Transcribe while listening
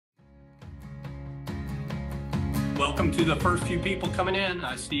welcome to the first few people coming in.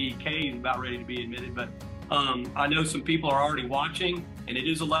 I see Kay is about ready to be admitted, but I know some people are already watching, and it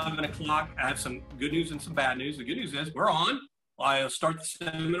is 11 o'clock. I have some good news and some bad news. The good news is we're on. I'll start the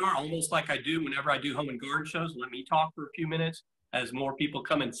seminar almost like I do whenever I do home and garden shows. Let me talk for a few minutes as more people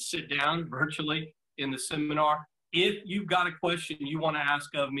come and sit down virtually in the seminar. If you've got a question you want to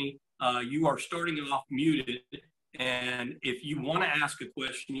ask of me, you are starting off muted. And if you want to ask a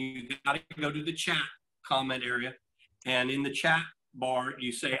question, you got to go to the chat comment area. And in the chat bar,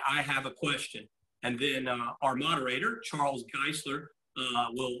 you say, I have a question. And then our moderator, Charles Geisler,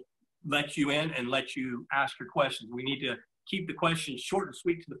 will let you in and let you ask your questions. We need to keep the questions short and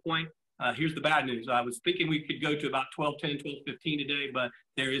sweet to the point. Here's the bad news. I was thinking we could go to about 12:10, 12:15 today, but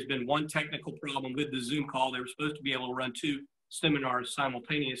there has been one technical problem with the Zoom call. They were supposed to be able to run 2 seminars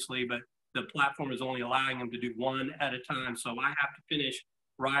simultaneously, but the platform is only allowing them to do 1 at a time. So I have to finish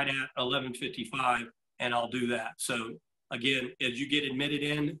right at 11:55, and I'll do that. So again, as you get admitted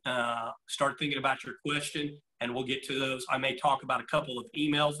in, start thinking about your question, and we'll get to those. I may talk about a couple of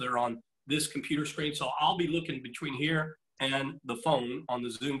emails that are on this computer screen. So I'll be looking between here and the phone on the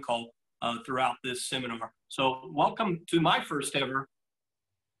Zoom call throughout this seminar. So welcome to my first ever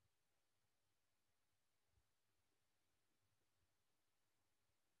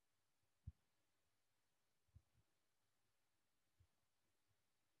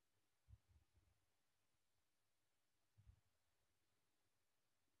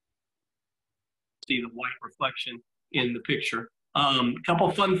see the white reflection in the picture. A couple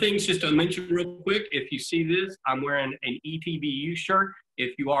of fun things just to mention real quick. If you see this, I'm wearing an ETBU shirt.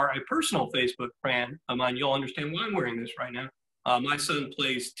 If you are a personal Facebook fan of mine, you'll understand why I'm wearing this right now. My son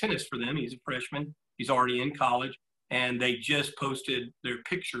plays tennis for them. He's a freshman. He's already in college. And they just posted their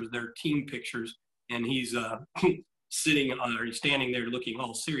pictures, their team pictures. And he's sitting or he's standing there looking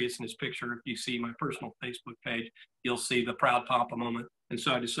all serious in his picture. If you see my personal Facebook page, you'll see the proud papa moment. And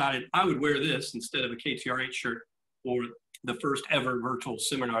so I decided I would wear this instead of a KTRH shirt for the first ever virtual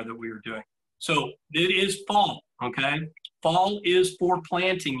seminar that we were doing. So it is fall, okay? Fall is for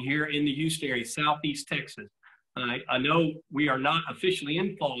planting here in the Houston area, Southeast Texas. I know we are not officially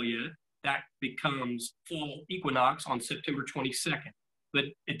in fall yet. That becomes fall equinox on September 22nd. But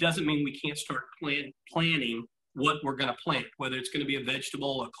it doesn't mean we can't start planning what we're gonna plant, whether it's gonna be a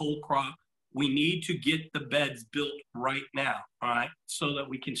vegetable, a cold crop. We need to get the beds built right now, all right? So that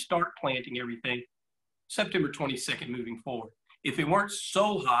we can start planting everything September 22nd moving forward. If it weren't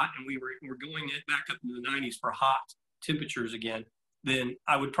so hot and we were going back up into the 90s for hot temperatures again, then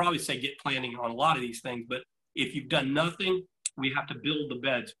I would probably say get planting on a lot of these things. But if you've done nothing, we have to build the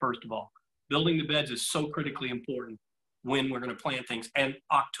beds, first of all. Building the beds is so critically important when we're gonna plant things. And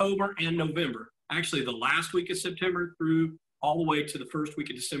October and November, actually the last week of September through all the way to the first week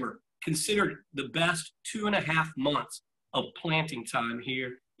of December, considered the best 2.5 months of planting time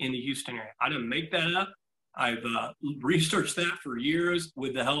here in the Houston area. I didn't make that up. I've researched that for years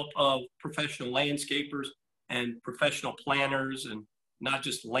with the help of professional landscapers and professional planners, and not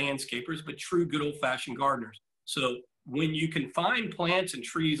just landscapers, but true good old-fashioned gardeners. So when you can find plants and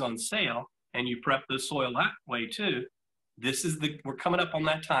trees on sale and you prep the soil that way too, we're coming up on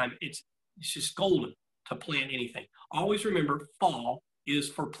that time. It's just golden to plant anything. Always remember, fall is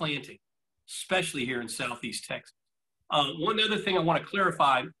for planting, especially here in Southeast Texas. One other thing I want to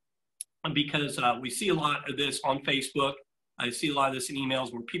clarify, because we see a lot of this on Facebook. I see a lot of this in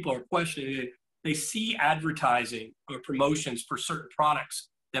emails where people are questioning it. They see advertising or promotions for certain products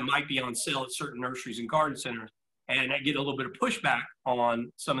that might be on sale at certain nurseries and garden centers. And I get a little bit of pushback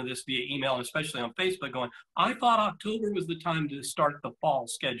on some of this via email, and especially on Facebook, going, I thought October was the time to start the fall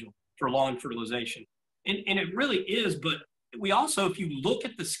schedule for lawn fertilization. And it really is, but we also, if you look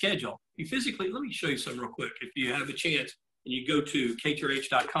at the schedule, you physically, let me show you some real quick. If you have a chance and you go to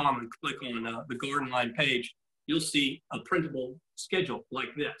KTRH.com and click on the Garden Line page, you'll see a printable schedule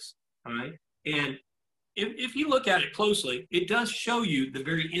like this, all right? And if you look at it closely, it does show you the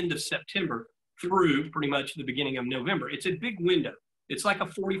very end of September through pretty much the beginning of November. It's a big window. It's like a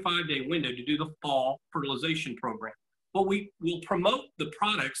 45-day window to do the fall fertilization program. But we will promote the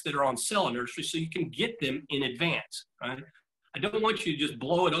products that are on sale in nursery so you can get them in advance, right? I don't want you to just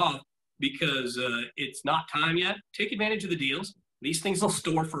blow it off because it's not time yet. Take advantage of the deals. These things will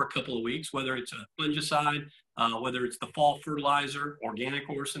store for a couple of weeks, whether it's a fungicide, whether it's the fall fertilizer, organic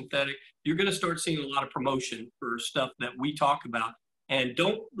or synthetic. You're gonna start seeing a lot of promotion for stuff that we talk about. And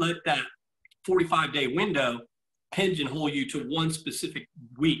don't let that 45-day window pigeonhole you to one specific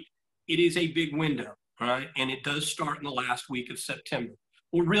week. It is a big window, all right? And it does start in the last week of September.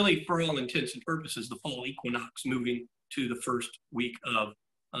 Well, really, for all intents and purposes, the fall equinox moving to the first week of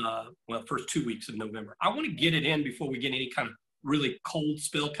well, first 2 weeks of November. I want to get it in before we get any kind of really cold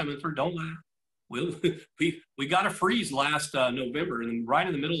spell coming through. Don't laugh. We got a freeze last November, and right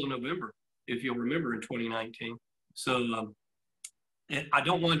in the middle of November, if you'll remember, in 2019. So I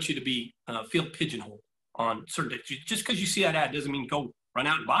don't want you to be feel pigeonholed on certain days. Just because you see that ad doesn't mean go run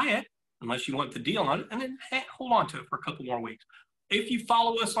out and buy it unless you want the deal on it, and then hold on to it for a couple more weeks. If you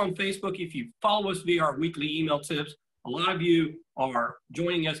follow us on Facebook, if you follow us via our weekly email tips, a lot of you are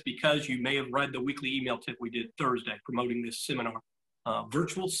joining us because you may have read the weekly email tip we did Thursday promoting this seminar,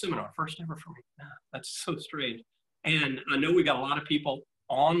 virtual seminar, first ever for me. That's so strange. And I know we got a lot of people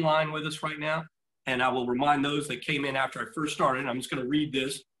online with us right now, and I will remind those that came in after I first started. I'm just going to read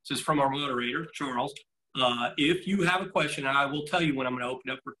this. This is from our moderator, Charles. If you have a question, and I will tell you when I'm going to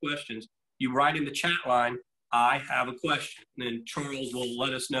open up for questions, you write in the chat line, I have a question. And then Charles will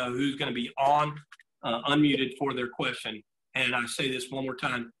let us know who's going to be on, unmuted for their question. And I say this one more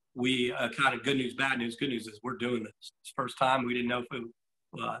time, we kind of good news, bad news. Good news is we're doing this. It's the first time. We didn't know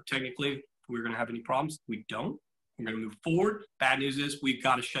if technically if we were going to have any problems. We don't. We're going to move forward. Bad news is we've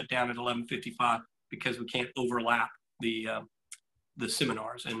got to shut down at 11:55 because we can't overlap the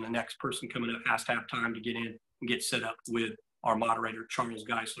seminars, and the next person coming up has to have time to get in and get set up with our moderator, Charles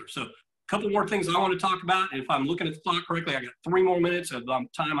Geisler. So a couple more things I want to talk about. And if I'm looking at the clock correctly, I got 3 more minutes of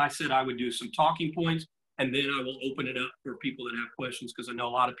time. I said I would do some talking points, and then I will open it up for people that have questions, because I know a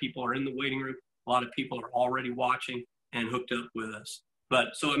lot of people are in the waiting room. A lot of people are already watching and hooked up with us.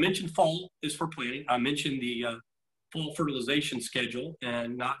 But so I mentioned fall is for planting. I mentioned the fall fertilization schedule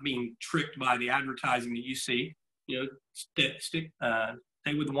and not being tricked by the advertising that you see. You know, stay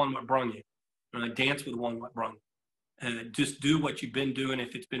with the one what brung you. Dance with the one what brung you. Just do what you've been doing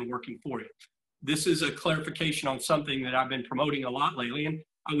if it's been working for you. This is a clarification on something that I've been promoting a lot lately, and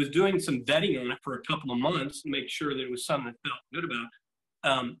I was doing some vetting on it for a couple of months to make sure that it was something that felt good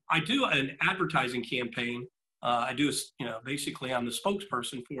about. I do an advertising campaign. I do, basically I'm the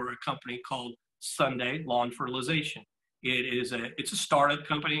spokesperson for a company called Sunday Lawn Fertilization. It's a startup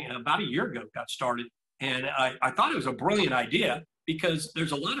company. About a year ago got started. And I thought it was a brilliant idea, because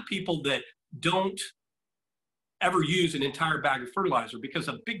there's a lot of people that don't ever use an entire bag of fertilizer, because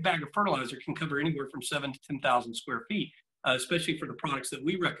a big bag of fertilizer can cover anywhere from 7,000 to 10,000 square feet, especially for the products that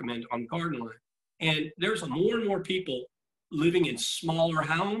we recommend on Garden Line. And there's more and more people living in smaller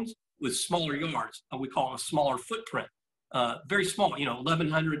homes with smaller yards. We call it a smaller footprint. Very small,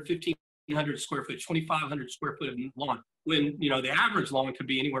 1,100, 1,500 square foot, 2,500 square foot of lawn. When, the average lawn could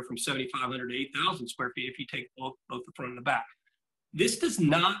be anywhere from 7,500 to 8,000 square feet if you take both the front and the back. This does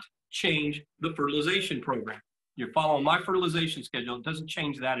not change the fertilization program. You're following my fertilization schedule. It doesn't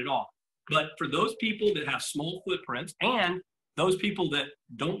change that at all. But for those people that have small footprints, and those people that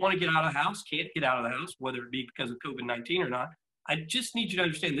don't want to get out of the house, can't get out of the house, whether it be because of COVID-19 or not, I just need you to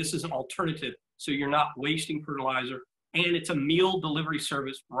understand this is an alternative, so you're not wasting fertilizer, and it's a meal delivery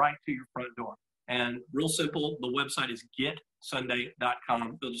service right to your front door. And real simple, the website is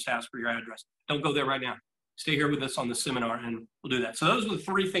getsunday.com. They'll just ask for your address. Don't go there right now. Stay here with us on the seminar, and we'll do that. So those are the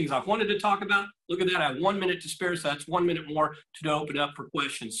 3 things I've wanted to talk about. Look at that. I have 1 minute to spare, so that's 1 minute more to open up for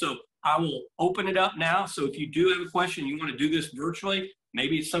questions. So I will open it up now. So if you do have a question, you want to do this virtually,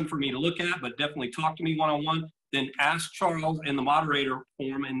 maybe it's something for me to look at, but definitely talk to me one-on-one. Then ask Charles in the moderator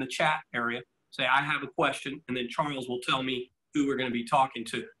form in the chat area. Say, I have a question, and then Charles will tell me who we're going to be talking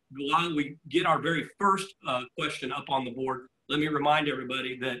to. While we get our very first question up on the board, let me remind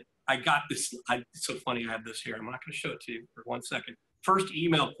everybody that I got this. It's so funny I have this here. I'm not going to show it to you for 1 second. First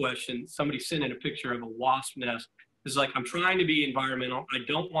email question, somebody sent in a picture of a wasp nest. It's like, I'm trying to be environmental. I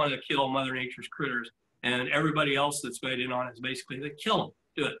don't want to kill Mother Nature's critters. And everybody else that's weighed in on it is basically, they kill them.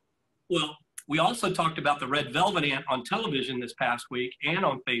 Do it. Well, we also talked about the red velvet ant on television this past week and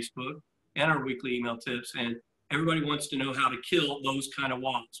on Facebook and our weekly email tips. And everybody wants to know how to kill those kind of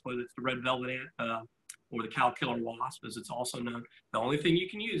wasps, whether it's the red velvet ant or the cow killer wasp, as it's also known. The only thing you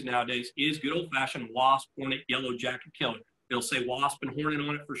can use nowadays is good old-fashioned wasp, hornet, yellow jacket killer. It'll say wasp and hornet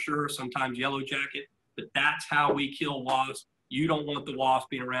on it for sure, sometimes yellow jacket, but that's how we kill wasps. You don't want the wasp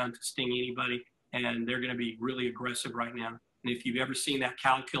being around to sting anybody, and they're going to be really aggressive right now. And if you've ever seen that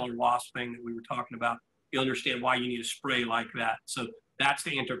cow killer wasp thing that we were talking about, you'll understand why you need a spray like that. So that's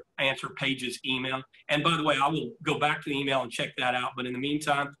the answer Paige's email. And by the way, I will go back to the email and check that out. But in the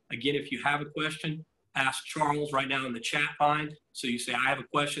meantime, again, if you have a question, ask Charles right now in the chat line. So you say, I have a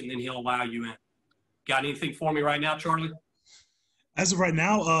question, then he'll allow you in. Got anything for me right now, Charlie? As of right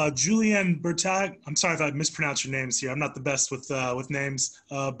now, Julianne Bertag, I'm sorry if I mispronounced your names here. I'm not the best with names.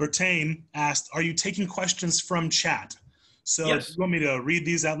 Bertain asked, are you taking questions from chat? So yes. If you want me to read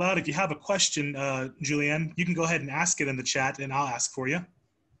these out loud, if you have a question, Julianne, you can go ahead and ask it in the chat and I'll ask for you.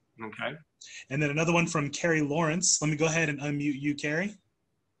 Okay. And then another one from Carrie Lawrence. Let me go ahead and unmute you, Carrie.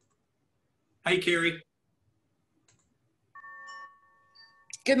 Hey, Carrie.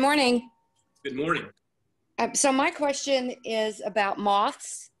 Good morning. Good morning. So my question is about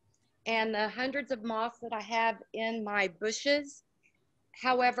moths and the hundreds of moths that I have in my bushes.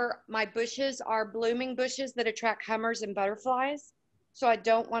 However, my bushes are blooming bushes that attract hummers and butterflies, so I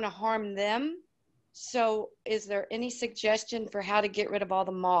don't want to harm them. So is there any suggestion for how to get rid of all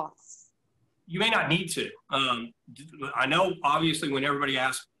the moths? You may not need to. I know, obviously, when everybody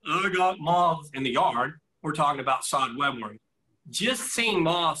asks, oh, I got moths in the yard, we're talking about sod webworm. Just seeing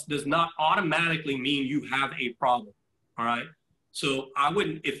moths does not automatically mean you have a problem, all right? So I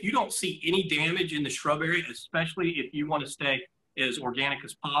wouldn't, if you don't see any damage in the shrub area, especially if you want to stay as organic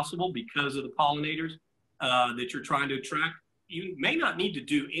as possible because of the pollinators that you're trying to attract, you may not need to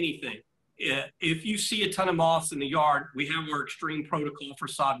do anything. If you see a ton of moths in the yard, we have our extreme protocol for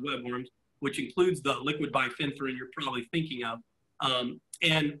sod webworms, which includes the liquid bifenthrin you're probably thinking of.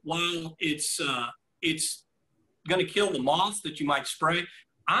 And while it's going to kill the moths that you might spray,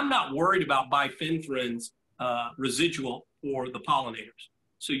 I'm not worried about bifenthrin's residual for the pollinators.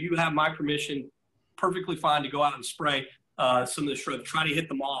 So you have my permission, perfectly fine to go out and spray some of the shrubs, try to hit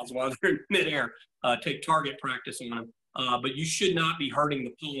the moths while they're in midair, take target practice on them. But you should not be hurting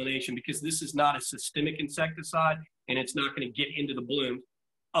the pollination because this is not a systemic insecticide and it's not going to get into the blooms.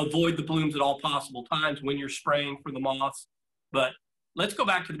 Avoid the blooms at all possible times when you're spraying for the moths. But let's go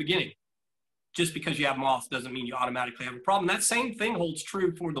back to the beginning. Just because you have moths doesn't mean you automatically have a problem. That same thing holds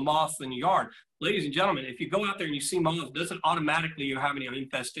true for the moths in the yard. Ladies and gentlemen, if you go out there and you see moths, it doesn't automatically you have any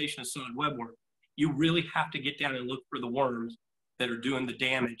infestation of sod webworm. You really have to get down and look for the worms that are doing the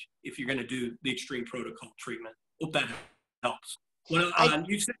damage if you're going to do the extreme protocol treatment. Hope that helps. Well,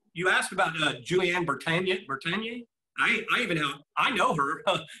 you asked about Julianne Bertanier. I know her.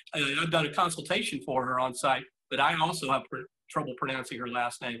 I've done a consultation for her on site, but I also have trouble pronouncing her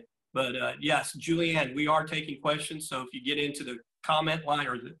last name. But yes, Julianne, we are taking questions. So if you get into the comment line,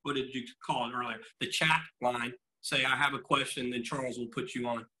 or what did you call it earlier? The chat line, say I have a question, then Charles will put you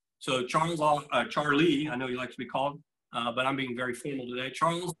on. So Charlie, I know you like to be called, but I'm being very formal today.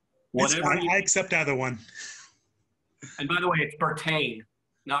 Charles, whatever. I accept either one. And by the way, it's Bertain,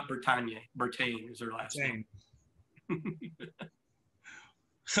 not Bertanier. Bertain is her last name.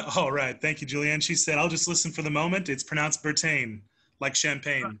 All right. Thank you, Julianne. She said, I'll just listen for the moment. It's pronounced Bertain, like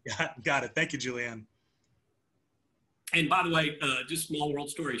champagne. Got it. Thank you, Julianne. And by the way, just small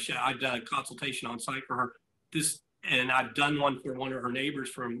world story. I've done a consultation on site for her. And I've done one for one of her neighbors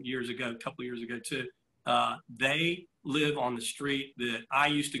from years ago, a couple of years ago too. They live on the street that I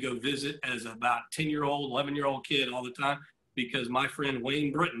used to go visit as about 10-year-old, 11-year-old kid all the time because my friend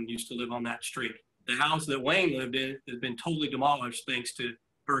Wayne Britton used to live on that street. The house that Wayne lived in has been totally demolished thanks to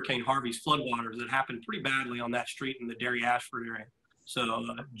Hurricane Harvey's floodwaters that happened pretty badly on that street in the Derry Ashford area. So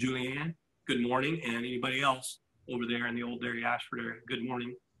Julianne, good morning, and anybody else over there in the old Derry Ashford area, good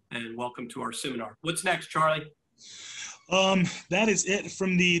morning and welcome to our seminar. What's next, Charlie? That is it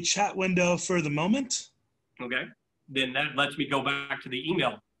from the chat window for the moment. Okay, then that lets me go back to the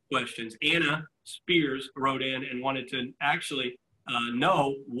email questions. Anna Spears wrote in and wanted to actually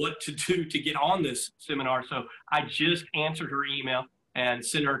know what to do to get on this seminar. So I just answered her email and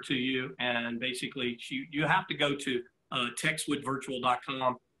sent her to you. And basically, you have to go to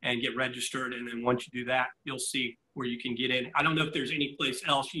textwoodvirtual.com and get registered. And then once you do that, you'll see where you can get in. I don't know if there's any place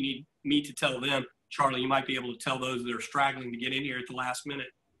else you need me to tell them. Charlie, you might be able to tell those that are straggling to get in here at the last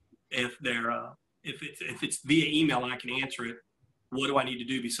minute if they're if it's via email and I can answer it. What do I need to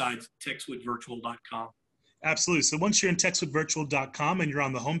do besides textwoodvirtual.com? Absolutely. So once you're in textwoodvirtual.com and you're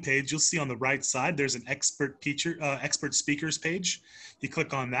on the homepage, you'll see on the right side there's an expert speakers page. You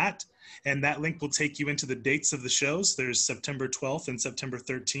click on that, and that link will take you into the dates of the shows. There's September 12th and September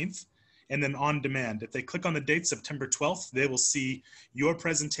 13th. And then on demand, if they click on the date September 12th, they will see your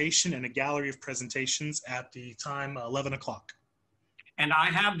presentation and a gallery of presentations at the time 11 o'clock. And I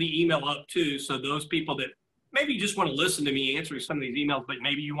have the email up too, so those people that maybe just want to listen to me answering some of these emails, but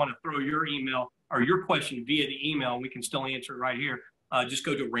maybe you want to throw your email or your question via the email, and we can still answer it right here. Just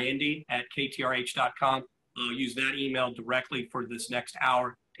go to randy@ktrh.com. Use that email directly for this next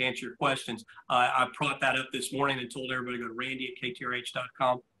hour to answer your questions. I brought that up this morning and told everybody to go to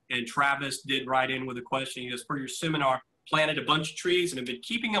randy@ktrh.com. And Travis did write in with a question. He goes, for your seminar, planted a bunch of trees and have been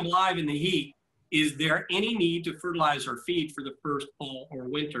keeping them alive in the heat. Is there any need to fertilize or feed for the first fall or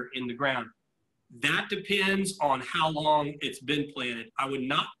winter in the ground? That depends on how long it's been planted. I would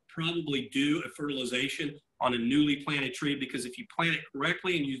not probably do a fertilization on a newly planted tree because if you plant it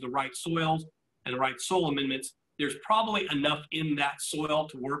correctly and use the right soils and the right soil amendments, there's probably enough in that soil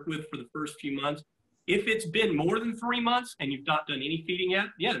to work with for the first few months. If it's been more than 3 months and you've not done any feeding yet,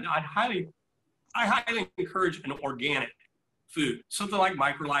 yeah, I highly encourage an organic food, something like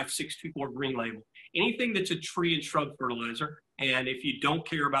Microlife 624 Green Label, anything that's a tree and shrub fertilizer. And if you don't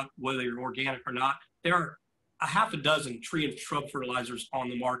care about whether you're organic or not, there are a half a dozen tree and shrub fertilizers on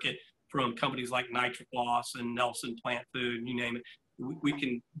the market from companies like Nitrofloss and Nelson Plant Food, you name it. We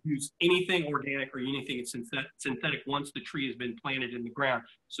can use anything organic or anything that's synthetic once the tree has been planted in the ground.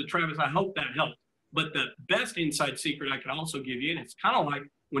 So Travis, I hope that helps. But the best inside secret I can also give you, and it's kind of like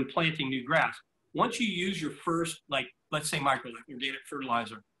when planting new grass, once you use your first, like, let's say Microlife organic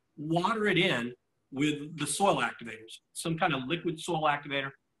fertilizer, water it in with the soil activators, some kind of liquid soil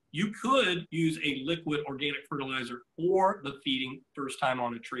activator. You could use a liquid organic fertilizer for the feeding first time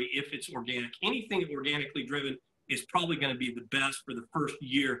on a tree if it's organic. Anything organically driven is probably going to be the best for the first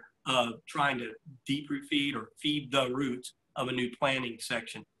year of trying to deep root feed or feed the roots of a new planting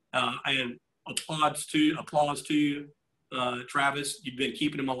section. And applause to Travis. You've been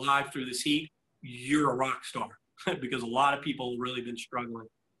keeping them alive through this heat. You're a rock star because a lot of people have really been struggling.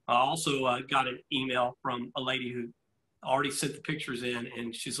 I also got an email from a lady who already sent the pictures in,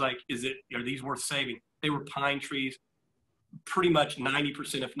 and she's like, are these worth saving? They were pine trees, pretty much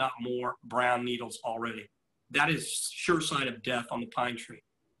 90%, if not more, brown needles already. That is sure sign of death on the pine tree.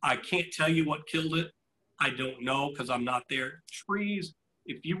 I can't tell you what killed it. I don't know because I'm not there. Trees,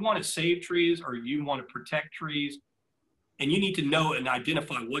 if you want to save trees or you want to protect trees, and you need to know and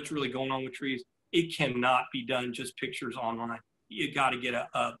identify what's really going on with trees, it cannot be done just pictures online. You got to get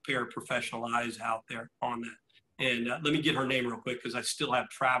a pair of professional eyes out there on that. And let me get her name real quick because I still have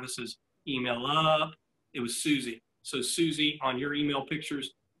Travis's email up. It was Susie. So Susie, on your email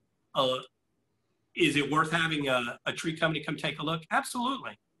pictures, is it worth having a tree company come take a look?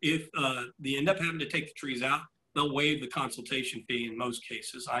 Absolutely. If they end up having to take the trees out, they'll waive the consultation fee in most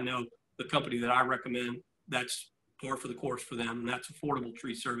cases. I know the company that I recommend, that's par for the course for them, and that's Affordable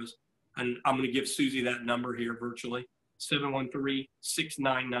Tree Service. And I'm going to give Susie that number here virtually,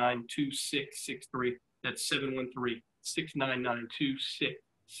 713-699-2663. That's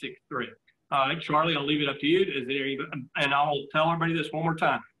 713-699-2663. All right, Charlie, I'll leave it up to you. And I'll tell everybody this one more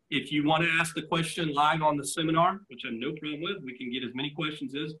time. If you want to ask the question live on the seminar, which I have no problem with, we can get as many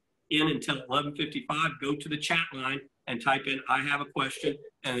questions as in until 11:55. Go to the chat line and type in, I have a question,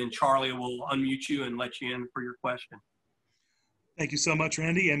 and then Charlie will unmute you and let you in for your question. Thank you so much,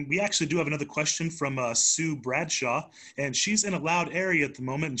 Randy. And we actually do have another question from Sue Bradshaw, and she's in a loud area at the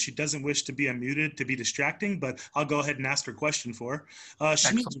moment, and she doesn't wish to be unmuted to be distracting, but I'll go ahead and ask her question for her.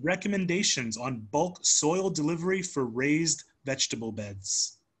 She needs recommendations on bulk soil delivery for raised vegetable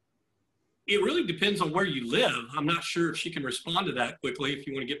beds. It really depends on where you live. I'm not sure if she can respond to that quickly if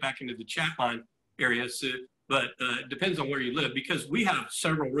you want to get back into the chat line area, Sue, but it depends on where you live because we have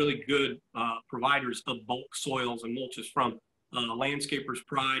several really good providers of bulk soils and mulches from Landscapers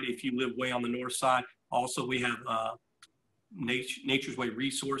Pride if you live way on the north side. Also, we have Nature's Way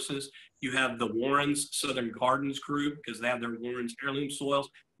Resources. You have the Warren's Southern Gardens group because they have their Warren's heirloom soils.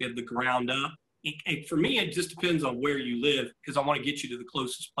 We have the Ground Up. For me, it just depends on where you live because I want to get you to the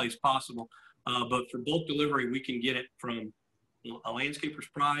closest place possible. But for bulk delivery, we can get it from a Landscapers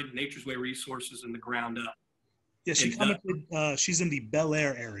Pride, Nature's Way Resources, and the Ground Up. Yeah, she commented she's in the Bel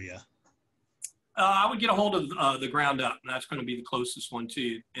Air area. I would get a hold of the Ground Up, and that's going to be the closest one to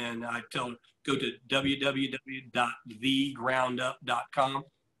you. And I tell them, go to www.thegroundup.com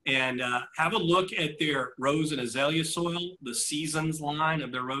and have a look at their rose and azalea soil, the Seasons line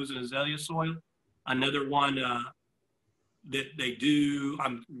of their rose and azalea soil. Another one that they do,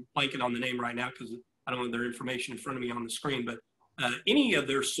 I'm blanking on the name right now because I don't have their information in front of me on the screen, but any of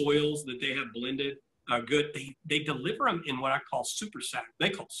their soils that they have blended are good. They deliver them in what I call super sack. They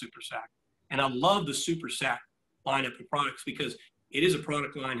call super sack. And I love the super sack lineup of products because it is a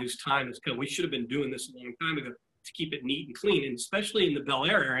product line whose time has come. We should have been doing this a long time ago to keep it neat and clean. And especially in the Bel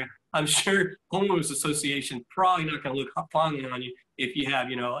Air area, I'm sure Homeowners Association probably not going to look fondly on you if you have,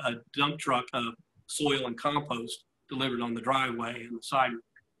 a dump truck of soil and compost delivered on the driveway and the sidewalk.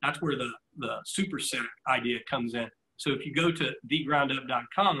 That's where the super sack idea comes in. So if you go to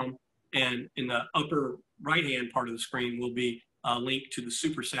thegroundup.com, and in the upper right-hand part of the screen will be a link to the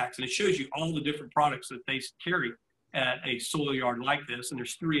super sacks, and it shows you all the different products that they carry at a soil yard like this, and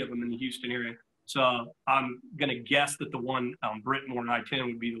there's 3 of them in the Houston area. So I'm going to guess that the one on Britmore and I-10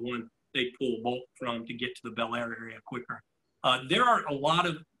 would be the one they pull bulk from to get to the Bel Air area quicker. There are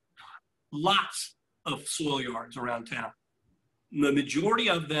lots of soil yards around town. The majority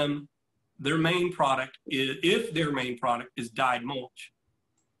of them, their main product is, if their main product is dyed mulch,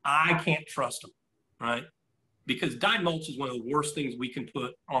 I can't trust them, right? because dyed mulch is one of the worst things we can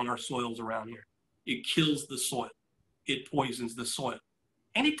put on our soils around here. It kills the soil. It poisons the soil.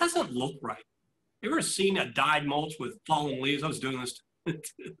 And it doesn't look right. You ever seen a dyed mulch with fallen leaves? I was doing this to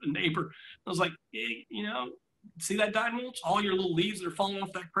a neighbor. I was like, hey, you know, see that dyed mulch? All your little leaves that are falling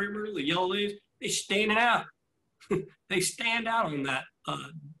off that crepe myrtle, the yellow leaves, they're standing out. They stand out on that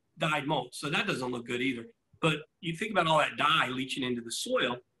dyed mulch. So that doesn't look good either. But you think about all that dye leaching into the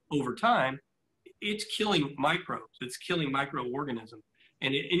soil over time, it's killing microbes. It's killing microorganisms.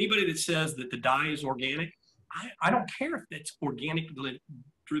 And anybody that says that the dye is organic, I don't care if it's organic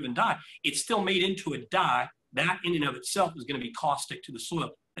driven dye. It's still made into a dye. That in and of itself is going to be caustic to the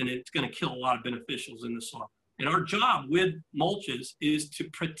soil, and it's going to kill a lot of beneficials in the soil. And our job with mulches is to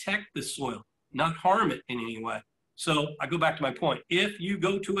protect the soil, not harm it in any way. So I go back to my point. If you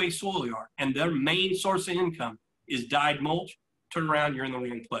go to a soil yard and their main source of income is dyed mulch, turn around, you're in the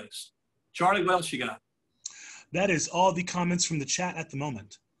wrong place. Charlie, what else you got? That is all the comments from the chat at the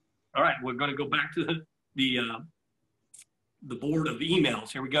moment. All right, we're going to go back to the board of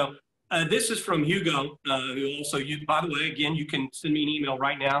emails. Here we go. This is from Hugo, who also, by the way, again, you can send me an email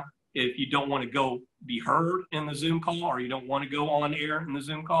right now if you don't want to go be heard in the Zoom call, or you don't want to go on air in the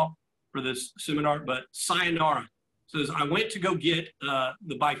Zoom call for this seminar. But Sayonara says, I went to go get the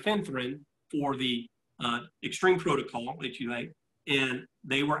bifenthrin for the extreme protocol that you like, and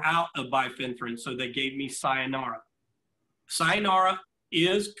they were out of bifenthrin, so they gave me Sayonara. Sayonara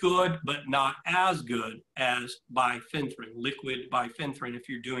is good, but not as good as bifenthrin, liquid bifenthrin, if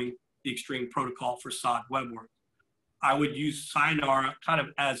you're doing the extreme protocol for sod webworm. I would use Sayonara kind of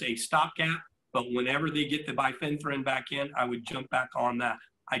as a stopgap, but whenever they get the bifenthrin back in, I would jump back on that.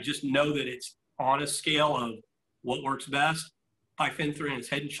 I just know that it's on a scale of what works best. Bifenthrin is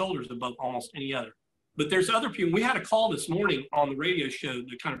head and shoulders above almost any other. But there's other people. We had a call this morning on the radio show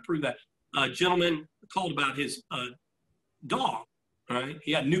to kind of prove that. A gentleman called about his dog, right?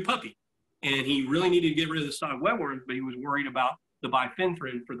 He had a new puppy, and he really needed to get rid of the sod webworm, but he was worried about the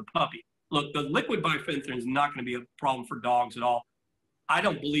bifenthrin for the puppy. Look, the liquid bifenthrin is not going to be a problem for dogs at all. I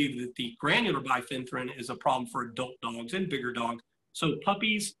don't believe that the granular bifenthrin is a problem for adult dogs and bigger dogs. So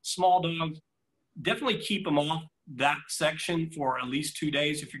puppies, small dogs, definitely keep them off that section for at least 2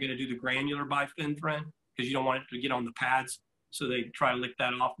 days if you're going to do the granular bifenthrin, because you don't want it to get on the pads, so they try to lick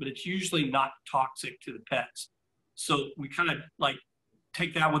that off. But it's usually not toxic to the pets. So we kind of like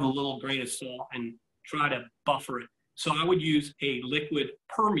take that with a little grain of salt and try to buffer it. So I would use a liquid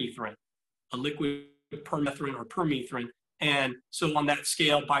permethrin, a liquid permethrin or permethrin. And so on that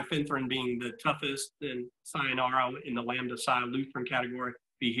scale, bifenthrin being the toughest, and Sayonara in the lambda Lutheran category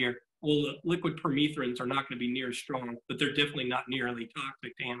be here. Well, the liquid permethrins are not going to be near as strong, but they're definitely not nearly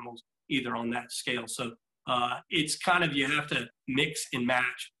toxic to animals either on that scale. So it's kind of, you have to mix and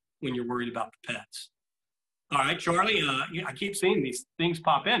match when you're worried about the pets. All right, Charlie, I keep seeing these things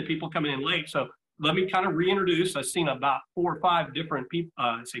pop in, people coming in late. So let me kind of reintroduce. I've seen about 4 or 5 different people,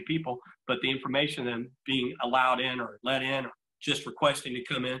 people, but the information them being allowed in or let in or just requesting to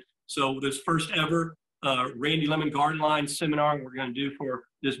come in. So this first ever Randy Lemmon Garden Line seminar we're going to do for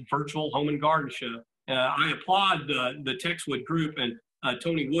this virtual home and garden show. I applaud the Texwood group and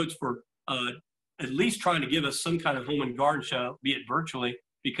Tony Woods for at least trying to give us some kind of home and garden show, be it virtually,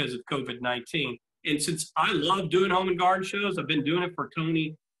 because of COVID-19. And since I love doing home and garden shows, I've been doing it for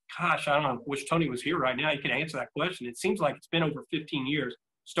Tony. Gosh, I don't know, wish Tony was here right now. He could answer that question. It seems like it's been over 15 years.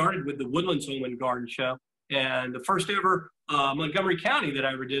 Started with the Woodlands Home and Garden Show. And the first ever Montgomery County that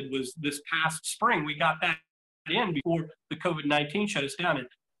I ever did was this past spring. We got that in before the COVID-19 shut us down. And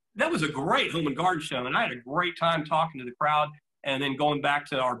that was a great home and garden show. And I had a great time talking to the crowd and then going back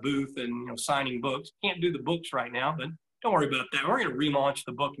to our booth and signing books. Can't do the books right now, but don't worry about that. We're going to relaunch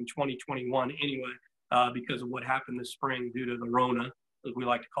the book in 2021 anyway because of what happened this spring due to the Rona, as we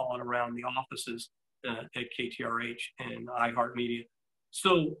like to call it, around the offices at KTRH and iHeartMedia.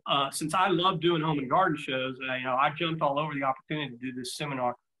 So since I love doing home and garden shows, I jumped all over the opportunity to do this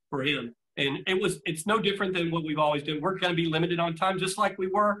seminar for him. And it's no different than what we've always done. We're going to be limited on time, just like we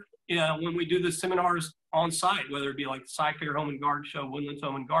were when we do the seminars on site, whether it be like the Cy-Fair Home and Garden Show, Woodlands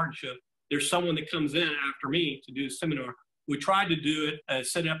Home and Garden Show. There's someone that comes in after me to do a seminar. We tried to do it,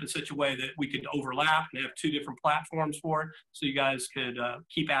 set it up in such a way that we could overlap and have 2 different platforms for it, so you guys could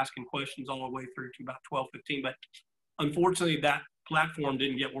keep asking questions all the way through to about 12:15. But unfortunately, that platform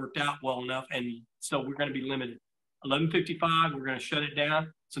didn't get worked out well enough, and so we're going to be limited. 11:55, we're going to shut it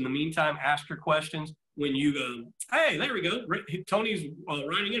down. So in the meantime, ask your questions. When you go, hey, there we go. Tony's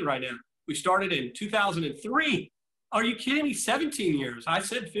writing in right now. We started in 2003. Are you kidding me? 17 years. I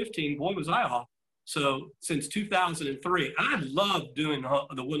said 15. Boy, was I off. So since 2003, I love doing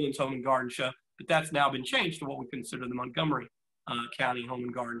the Woodlands Home and Garden Show but that's now been changed to what we consider the Montgomery County Home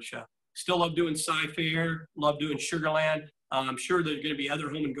and Garden Show. Still love doing Sci-Fair, love doing Sugarland. I'm sure there's going to be other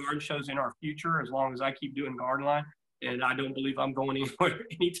home and garden shows in our future as long as I keep doing Garden Line. And I don't believe I'm going anywhere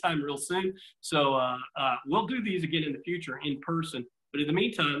anytime real soon. So we'll do these again in the future in person. But in the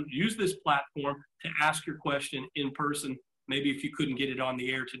meantime, use this platform to ask your question in person. Maybe if you couldn't get it on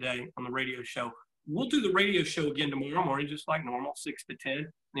the air today on the radio show. We'll do the radio show again tomorrow morning, just like normal, 6 to 10.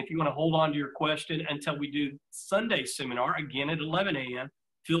 And if you want to hold on to your question until we do Sunday seminar, again at 11 a.m.,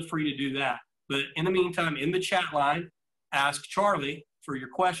 feel free to do that. But in the meantime, in the chat line, ask Charlie for your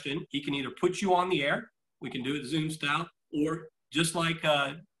question. He can either put you on the air, we can do it Zoom style, or just like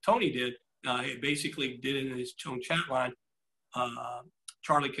Tony did, he basically did it in his own chat line.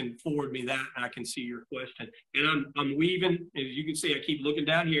 Charlie can forward me that, and I can see your question. And I'm weaving, as you can see, I keep looking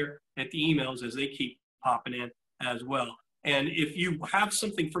down here at the emails as they keep popping in as well. And if you have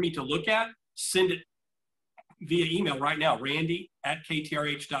something for me to look at, send it via email right now,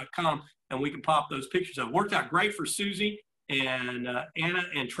 randy@ktrh.com, and we can pop those pictures up. Worked out great for Susie and Anna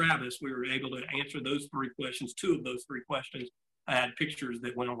and Travis. We were able to answer those 3 questions. 2 of those 3 questions, I had pictures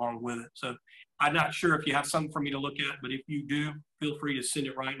that went along with it. So I'm not sure if you have something for me to look at, but if you do, feel free to send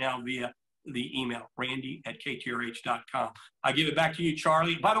it right now via the email, randy@ktrh.com. I give it back to you,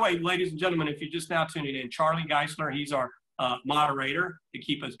 Charlie. By the way, ladies and gentlemen, if you're just now tuning in, Charlie Geisler, he's our moderator to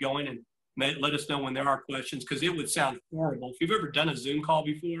keep us going and let us know when there are questions, because it would sound horrible. If you've ever done a Zoom call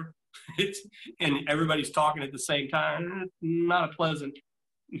before, and everybody's talking at the same time, not a pleasant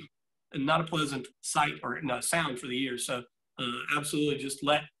sight or sound for the ears. So absolutely just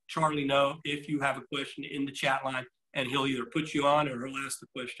let Charlie know if you have a question in the chat line, and he'll either put you on or he'll ask the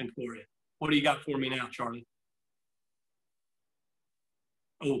question for you. What do you got for me now, Charlie?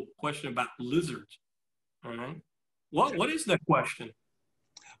 Oh, question about lizards. All right. What is the question?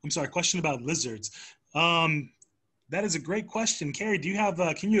 I'm sorry, question about lizards. That is a great question. Carrie, do you have,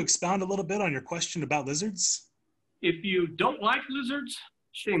 can you expound a little bit on your question about lizards? If you don't like lizards,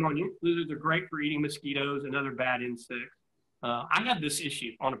 shame on you. Lizards are great for eating mosquitoes and other bad insects. I have this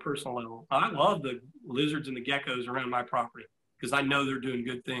issue on a personal level. I love the lizards and the geckos around my property because I know they're doing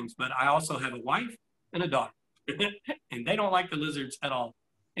good things, but I also have a wife and a daughter, and they don't like the lizards at all.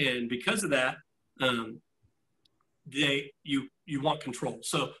 And because of that, you want control.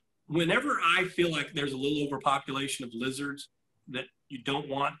 So whenever I feel like there's a little overpopulation of lizards that you don't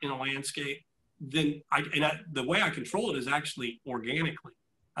want in a landscape, then the way I control it is actually organically.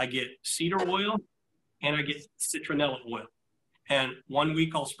 I get cedar oil and I get citronella oil. And 1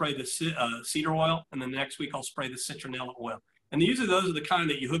 week I'll spray the cedar oil, and the next week I'll spray the citronella oil. And usually those are the kind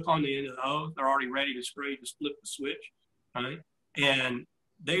that you hook on the end of the hose. They're already ready to spray. You just flip the switch, right? And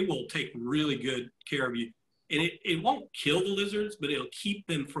they will take really good care of you. And it won't kill the lizards, but it'll keep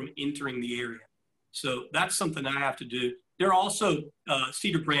them from entering the area. So that's something I have to do. There are also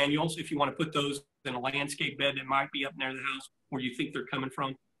cedar granules, if you want to put those in a landscape bed that might be up near the house where you think they're coming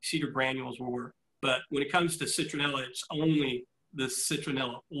from. Cedar granules will work. But when it comes to citronella, it's only the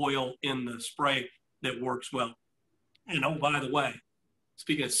citronella oil in the spray that works well. And oh, by the way,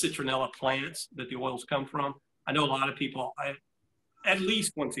 speaking of citronella plants that the oils come from, I know a lot of people, at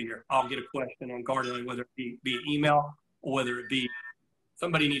least once a year, I'll get a question on gardening, whether it be via email or whether it be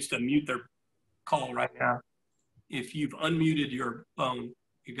somebody needs to mute their call right now. If you've unmuted your phone,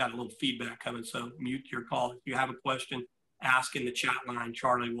 you've got a little feedback coming, so mute your call. If you have a question, ask in the chat line.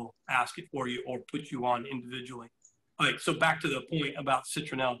 Charlie will ask it for you or put you on individually. All right, so back to the point about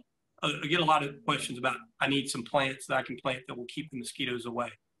citronella. I get a lot of questions about, I need some plants that I can plant that will keep the mosquitoes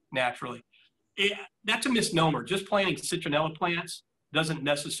away naturally. That's a misnomer. Just planting citronella plants doesn't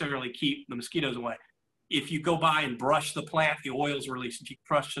necessarily keep the mosquitoes away. If you go by and brush the plant, the oil's released. If you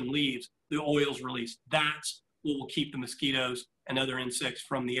crush some leaves, the oil's released. That's what will keep the mosquitoes and other insects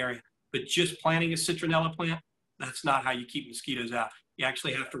from the area. But just planting a citronella plant, that's not how you keep mosquitoes out. You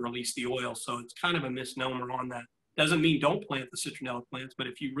actually have to release the oil. So it's kind of a misnomer on that. Doesn't mean don't plant the citronella plants, but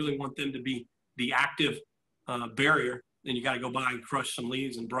if you really want them to be the active barrier, then you got to go by and crush some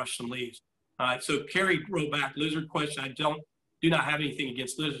leaves and brush some leaves. All right, so Carrie wrote back, lizard question. I do not have anything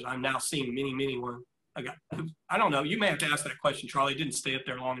against lizards. I'm now seeing many ones. I don't know. You may have to ask that question, Charlie. It didn't stay up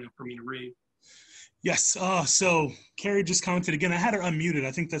there long enough for me to read. Yes. So Carrie just commented again. I had her unmuted.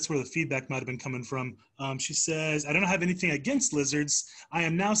 I think that's where the feedback might have been coming from. She says, I don't have anything against lizards. I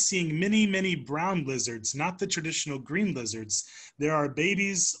am now seeing many brown lizards, not the traditional green lizards. There are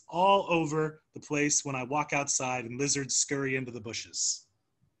babies all over the place when I walk outside and lizards scurry into the bushes.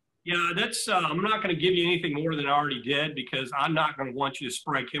 Yeah, that's, I'm not going to give you anything more than I already did because I'm not going to want you to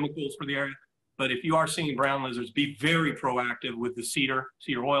spray chemicals for the area. But if you are seeing brown lizards, be very proactive with the cedar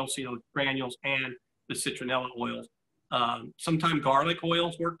oil, cedar granules, and the citronella oils. Sometimes garlic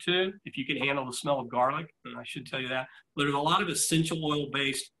oils work too, if you can handle the smell of garlic. I should tell you that. But there's a lot of essential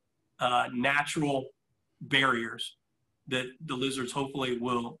oil-based natural barriers that the lizards hopefully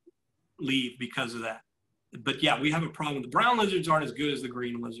will leave because of that. But yeah, we have a problem. The brown lizards aren't as good as the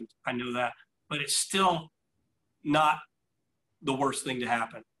green lizards. I know that, but it's still not the worst thing to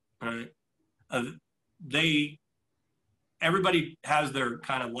happen. Right? Everybody has their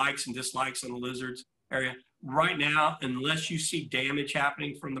kind of likes and dislikes on the lizards area. Right now, unless you see damage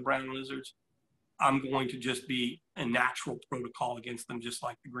happening from the brown lizards, I'm going to just be a natural protocol against them, just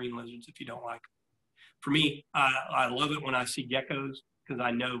like the green lizards if you don't like them. For me, I love it when I see geckos because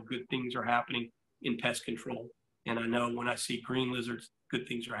I know good things are happening in pest control. And I know when I see green lizards, good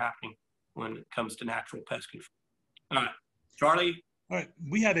things are happening when it comes to natural pest control. All right, Charlie. All right,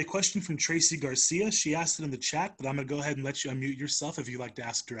 we have a question from Tracy Garcia. She asked it in the chat, but I'm gonna go ahead and let you unmute yourself if you'd like to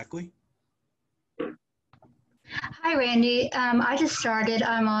ask directly. Hi, Randy. I just started.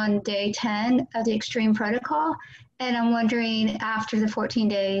 I'm on day 10 of the extreme protocol, and I'm wondering after the 14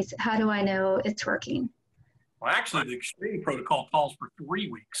 days, how do I know it's working? Well, actually, the extreme protocol calls for 3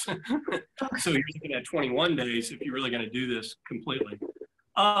 weeks. So you're looking at 21 days if you're really going to do this completely.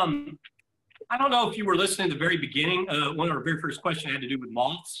 I don't know if you were listening at the very beginning. One of our very first questions had to do with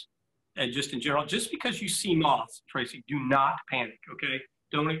moths and just in general. Just because you see moths, Tracy, do not panic, okay?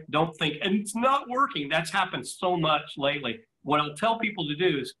 Don't think, and it's not working. That's happened so much lately. What I'll tell people to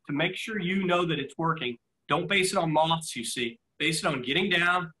do is to make sure you know that it's working. Don't base it on moths you see. Base it on getting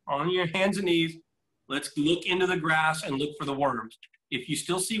down on your hands and knees. Let's look into the grass and look for the worms. If you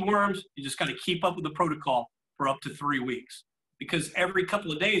still see worms, you just got to keep up with the protocol for up to 3 weeks. Because every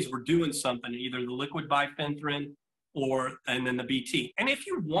couple of days we're doing something, either the liquid bifenthrin and then the BT. And if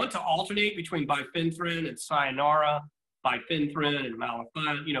you want to alternate between bifenthrin and sayonara, bifenthrin and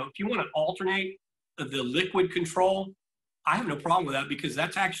malathion, if you want to alternate the liquid control, I have no problem with that because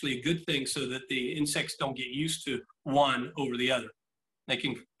that's actually a good thing so that the insects don't get used to one over the other. They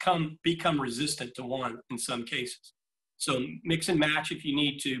can become resistant to one in some cases. So mix and match if you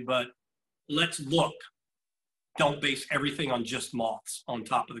need to, but let's look. Don't base everything on just moths on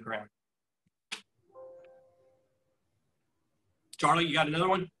top of the ground. Charlie, you got another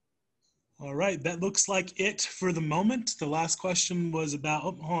one? All right, that looks like it for the moment. The last question was about,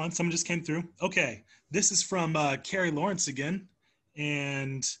 oh, hold on, someone just came through. Okay, this is from Carrie Lawrence again.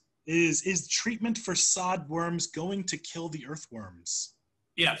 And is treatment for sod worms going to kill the earthworms?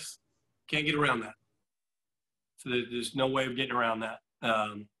 Yes, can't get around that. So there's no way of getting around that.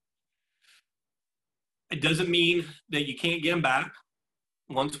 It doesn't mean that you can't get them back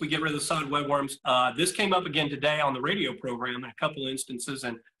once we get rid of the sod webworms. This came up again today on the radio program in a couple of instances,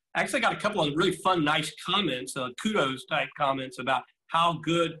 and I actually got a couple of really fun, nice comments, kudos type comments about how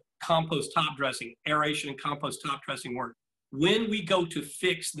good compost top dressing, aeration and compost top dressing work. When we go to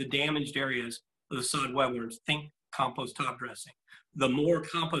fix the damaged areas of the sod webworms, think compost top dressing. The more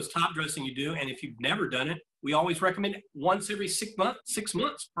compost top dressing you do, and if you've never done it, we always recommend it once every 6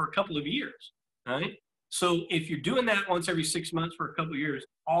 months for a couple of years, right? So if you're doing that once every 6 months for a couple of years,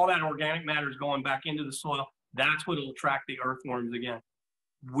 all that organic matter is going back into the soil. That's what will attract the earthworms again.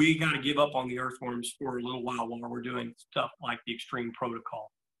 We got to give up on the earthworms for a little while we're doing stuff like the extreme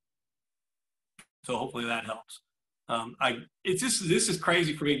protocol. So hopefully that helps. This is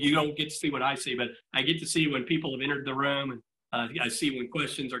crazy for me. You don't get to see what I see, but I get to see when people have entered the room, and I see when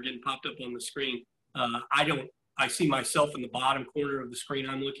questions are getting popped up on the screen. I see myself in the bottom corner of the screen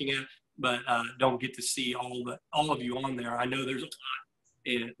I'm looking at, but don't get to see all of you on there. I know there's a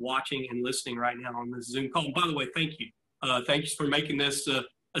lot watching and listening right now on this Zoom call. And by the way, thank you. Thanks for making this a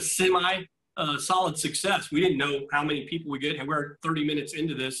semi-solid success. We didn't know how many people we get, and we're 30 minutes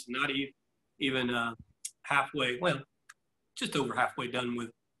into this, not even halfway, well, just over halfway done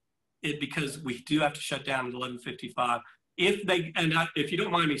with it because we do have to shut down at 11:55. If you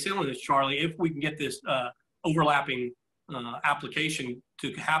don't mind me saying this, Charlie, if we can get this overlapping application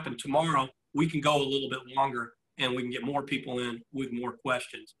to happen tomorrow, we can go a little bit longer and we can get more people in with more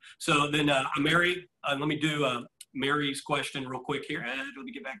questions. So then Mary, let me do Mary's question real quick here. Let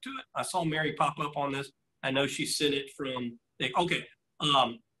me get back to it. I saw Mary pop up on this. I know she sent it from, okay.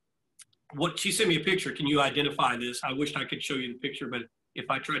 She sent me a picture. Can you identify this? I wish I could show you the picture, but if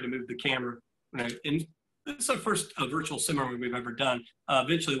I tried to move the camera, and this is our first virtual seminar we've ever done.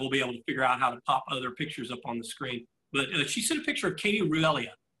 Eventually, we'll be able to figure out how to pop other pictures up on the screen. But she sent a picture of Katie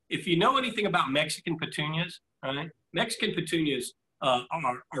Ruelia. If you know anything about Mexican petunias, right? Mexican petunias are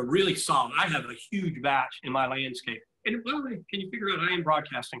really solid. I have a huge batch in my landscape. And by the way, can you figure out I am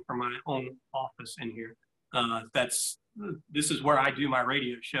broadcasting from my own office in here? This is where I do my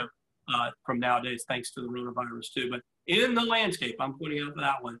radio show from nowadays, thanks to the coronavirus too. But in the landscape, I'm pointing out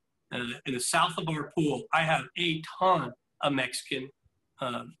that one, in the south of our pool, I have a ton of Mexican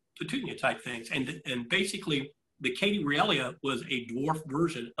petunia type things. And basically, the Katie Realia was a dwarf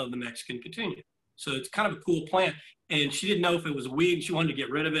version of the Mexican petunia. So it's kind of a cool plant. And she didn't know if it was a weed. She wanted to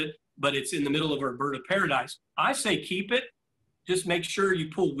get rid of it, but it's in the middle of her bird of paradise. I say keep it. Just make sure you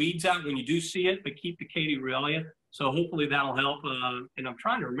pull weeds out when you do see it, but keep the Katie Realia. So hopefully that'll help. And I'm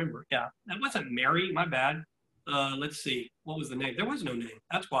trying to remember. Yeah, that wasn't Mary. My bad. Let's see. What was the name? There was no name.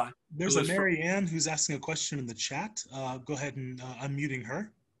 That's why. There's a Mary Ann who's asking a question in the chat. Go ahead and unmuting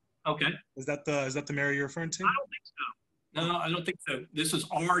her. Okay. Is that the Mary you're referring to? I don't think so. No, I don't think so. This is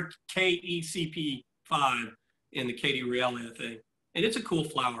RKECP5 in the Katie Realia thing. And it's a cool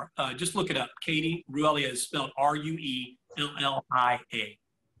flower. Just look it up. Katie Realia is spelled Ruellia.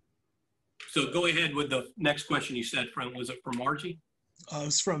 So go ahead with the next question you said from, was it from Margie? It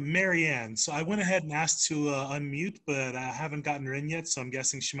was from Mary Ann. So I went ahead and asked to unmute, but I haven't gotten her in yet, so I'm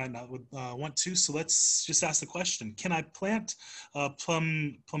guessing she might not want to. So let's just ask the question. Can I plant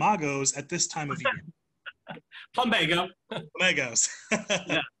plumagos at this time of year? Plumbago. Plumagos.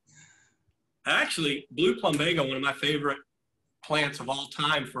 Yeah. Actually, blue plumbago, one of my favorite plants of all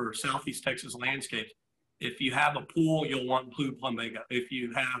time for Southeast Texas landscapes. If you have a pool, you'll want blue plumbago. If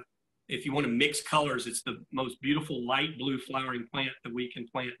you want to mix colors, it's the most beautiful light blue flowering plant that we can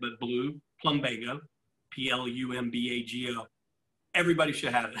plant, but blue plumbago, Plumbago. Everybody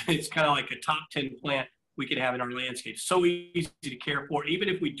should have it. It's kind of like a top 10 plant we could have in our landscape. So easy to care for. Even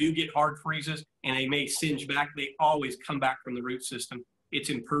if we do get hard freezes and they may singe back, they always come back from the root system. It's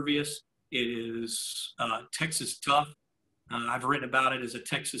impervious. It is Texas tough. I've written about it as a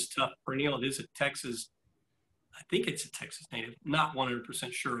Texas tough perennial. It is a Texas, I think it's a Texas native. Not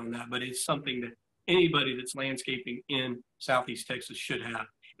 100% sure on that, but it's something that anybody that's landscaping in Southeast Texas should have.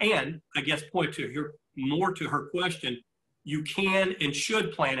 And I guess point to more to her question, you can and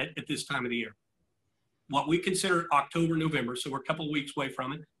should plant it at this time of the year. What we consider October, November, so we're a couple of weeks away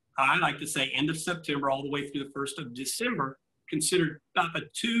from it. I like to say end of September all the way through the 1st of December, considered about the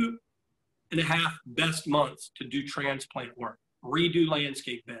 2.5 best months to do transplant work, redo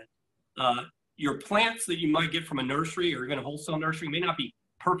landscape beds. Your plants that you might get from a nursery or even a wholesale nursery may not be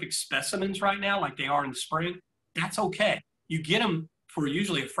perfect specimens right now like they are in the spring. That's okay. You get them for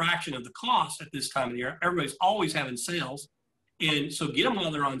usually a fraction of the cost at this time of the year. Everybody's always having sales. And so get them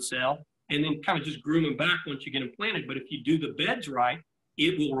while they're on sale and then kind of just groom them back once you get them planted. But if you do the beds right,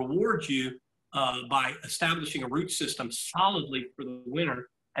 it will reward you by establishing a root system solidly for the winter.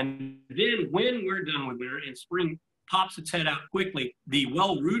 And then when we're done with winter and spring pops its head out quickly, the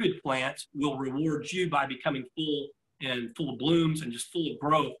well-rooted plants will reward you by becoming full of blooms and just full of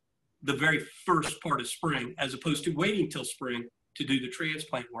growth the very first part of spring, as opposed to waiting till spring to do the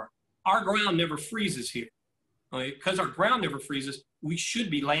transplant work. Our ground never freezes here. Okay? Because our ground never freezes, we should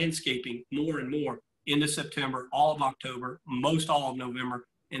be landscaping more and more into September, all of October, most all of November,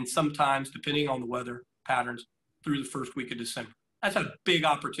 and sometimes, depending on the weather patterns, through the first week of December. That's a big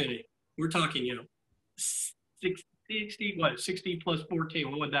opportunity. We're talking, 60 plus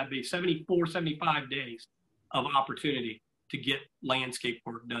 14, what would that be? 74, 75 days of opportunity to get landscape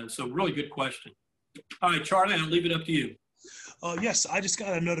work done. So really good question. All right, Charlie, I'll leave it up to you. Yes, I just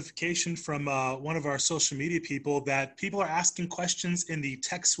got a notification from one of our social media people that people are asking questions in the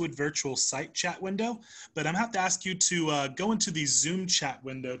Texwood virtual site chat window, but I'm gonna have to ask you to go into the Zoom chat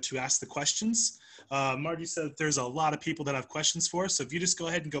window to ask the questions. Marty said there's a lot of people that have questions for us, so if you just go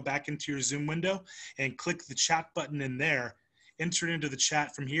ahead and go back into your Zoom window and click the chat button in there, enter it into the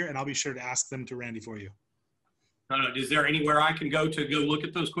chat from here, and I'll be sure to ask them to Randy for you. Is there anywhere I can go to go look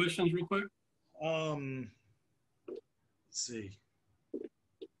at those questions real quick? Let's see.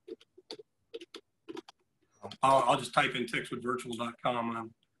 I'll just type in textwoodvirtual.com.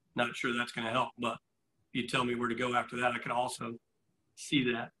 I'm not sure that's going to help, but if you tell me where to go after that, I can also see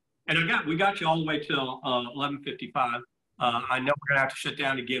that. And we got you all the way till 11:55. I know we're going to have to shut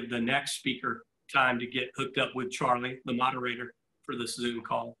down to give the next speaker time to get hooked up with Charlie, the moderator for this Zoom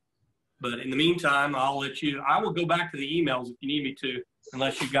call. But in the meantime, I will go back to the emails if you need me to,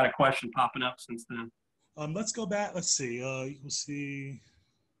 unless you've got a question popping up since then. Let's go back. Let's see. You'll see.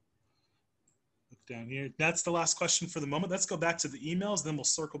 Look down here. That's the last question for the moment. Let's go back to the emails, then we'll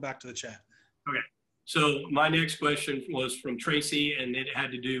circle back to the chat. Okay. So my next question was from Tracy, and it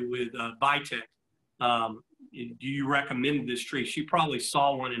had to do with Vitex. Do you recommend this tree? She probably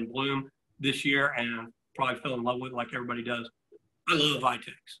saw one in bloom this year and probably fell in love with it like everybody does. I love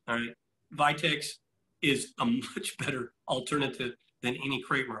Vitex. All right. Vitex is a much better alternative than any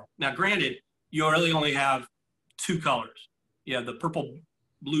crepe myrtle. Now, granted, you really only have two colors. You have the purple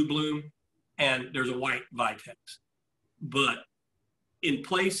blue bloom, and there's a white vitex. But in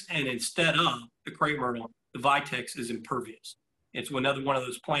place and instead of the crepe myrtle, the vitex is impervious. It's another one of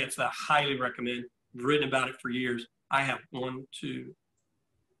those plants that I highly recommend. I've written about it for years. I have 1, 2,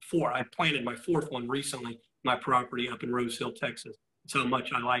 4. I planted my 4th one recently, my property up in Rose Hill, Texas. That's how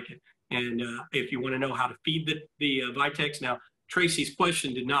much I like it. And if you want to know how to feed the vitex, now Tracy's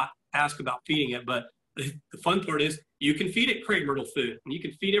question did not ask about feeding it, but the fun part is you can feed it crepe myrtle food, and you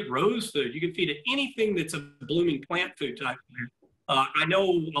can feed it rose food. You can feed it anything that's a blooming plant food type. I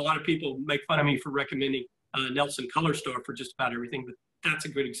know a lot of people make fun of me for recommending Nelson Color Star for just about everything, but that's a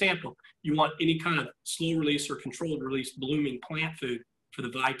good example. You want any kind of slow release or controlled release blooming plant food for the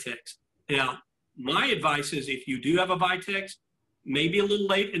vitex. Now, my advice is if you do have a vitex, maybe a little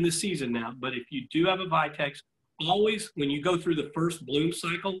late in the season now, but if you do have a vitex, always when you go through the first bloom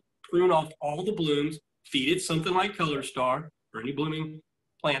cycle, prune off all the blooms, feed it something like Color Star or any blooming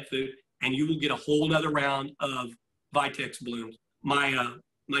plant food, and you will get a whole nother round of vitex blooms. My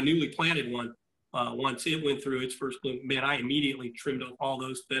newly planted one, once it went through its first bloom, man, I immediately trimmed off all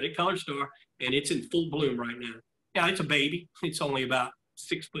those, fed it Color Star, and it's in full bloom right now. Yeah, it's a baby. It's only about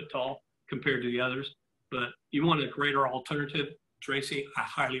 6 foot tall compared to the others, but you want a greater alternative, Tracy, I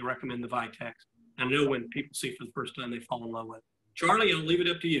highly recommend the vitex. I know when people see it for the first time, they fall in love with it. Charlie, I'll leave it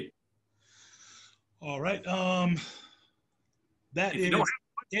up to you. All right. That if is you don't have,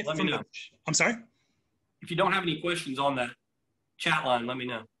 it let from me know. I'm sorry? If you don't have any questions on that chat line, let me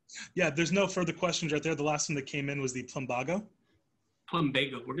know. Yeah, there's no further questions right there. The last one that came in was the plumbago.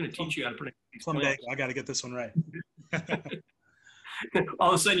 Plumbago. We're going to teach you how to pronounce these Plumbago. plants. I got to get this one right. All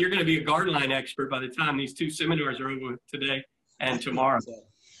of a sudden, you're going to be a garden line expert by the time these 2 seminars are over today and tomorrow.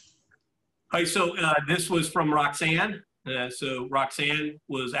 All right, so this was from Roxanne. So Roxanne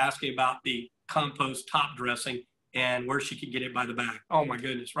was asking about the compost top dressing and where she could get it by the bag. Oh my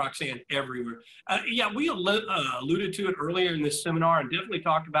goodness, Roxanne, everywhere. Yeah, we alluded to it earlier in this seminar and definitely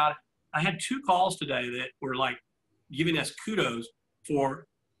talked about it. I had 2 calls today that were like giving us kudos for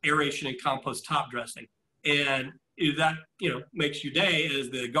aeration and compost top dressing. And that, makes your day as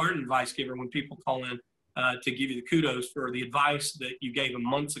the garden advice giver when people call in to give you the kudos for the advice that you gave them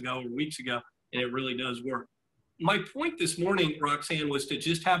months ago or weeks ago, and it really does work. My point this morning, Roxanne, was to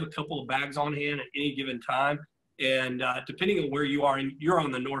just have a couple of bags on hand at any given time. And depending on where you are, and you're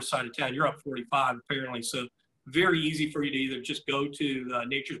on the north side of town, you're up 45 apparently, so very easy for you to either just go to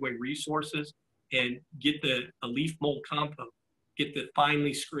Nature's Way Resources and get the leaf mold compost, get the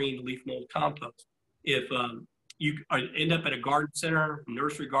finely screened leaf mold compost. If you end up at a garden center,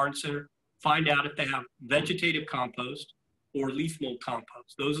 nursery garden center, find out if they have vegetative compost or leaf mold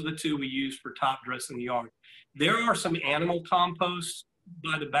compost. Those are the 2 we use for top dressing the yard. There are some animal composts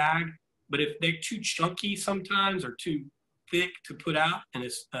by the bag, but if they're too chunky sometimes or too thick to put out in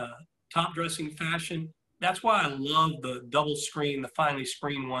this top dressing fashion, that's why I love the double screen, the finely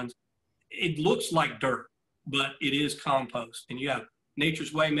screened ones. It looks like dirt, but it is compost. And you have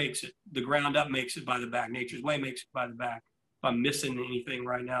Nature's Way makes it. The Ground Up makes it by the bag. Nature's Way makes it by the bag. If I'm missing anything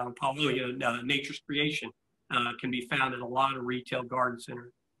right now, probably Nature's Creation can be found at a lot of retail garden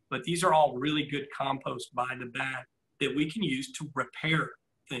centers. But these are all really good compost by the bag that we can use to repair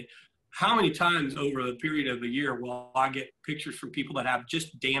things. How many times over the period of a year will I get pictures from people that have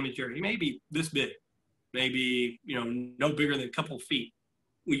just damaged area, maybe this big, maybe no bigger than a couple of feet.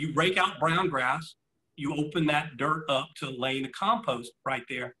 When you rake out brown grass, you open that dirt up to lay the compost right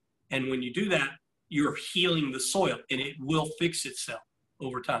there. And when you do that, you're healing the soil and it will fix itself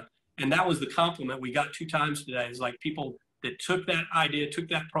over time. And that was the compliment we got 2 times today. Is like people that took that idea, took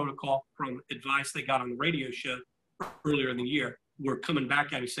that protocol from advice they got on the radio show earlier in the year, were coming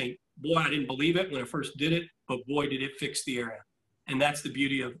back at me saying, boy, I didn't believe it when I first did it, but boy, did it fix the area. And that's the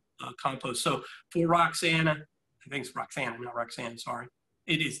beauty of compost. So for Roxana, I think it's Roxana, not Roxanne, sorry.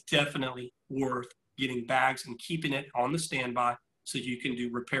 It is definitely worth getting bags and keeping it on the standby so you can do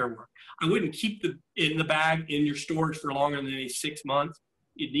repair work. I wouldn't keep in the bag in your storage for longer than 6 months.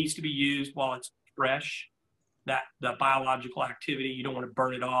 It needs to be used while it's fresh. That biological activity, you don't want to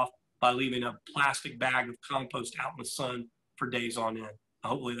burn it off by leaving a plastic bag of compost out in the sun for days on end.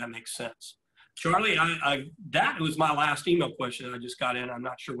 Hopefully that makes sense. Charlie, that was my last email question I just got in. I'm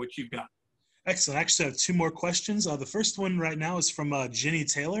not sure what you've got. Excellent. I actually have 2 more questions. The first one right now is from Jenny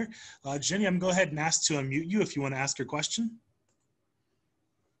Taylor. Jenny, I'm going to go ahead and ask to unmute you if you want to ask your question.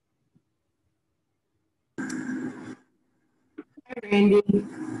 Hi, Randy.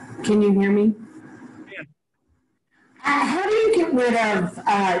 Can you hear me? Yeah. How do you get rid of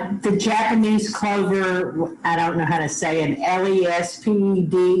the Japanese clover? I don't know how to say it. Lespdeza.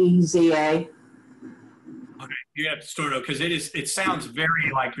 Okay, you have to start over because it sounds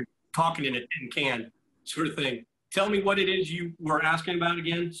very like you're talking in a tin can sort of thing. Tell me what it is you were asking about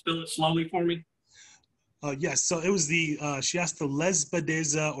again. Spell it slowly for me. Yes, so it was she asked the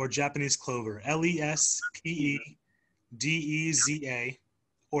Lespedeza or Japanese clover, Lespedeza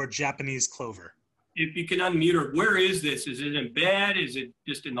or Japanese clover. If you can unmute her, where is this? Is it in bed? Is it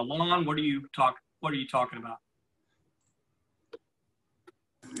just in the lawn? What are you talking about?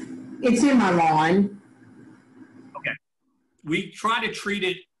 It's in my lawn. Okay. We try to treat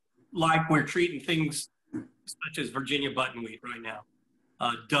it like we're treating things such as Virginia buttonweed right now,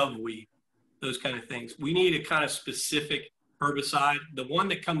 doveweed, those kind of things. We need a kind of specific herbicide. The one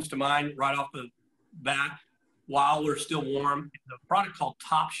that comes to mind right off the bat while we're still warm is a product called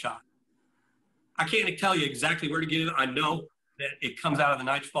Top Shot. I can't tell you exactly where to get it. I know that it comes out of the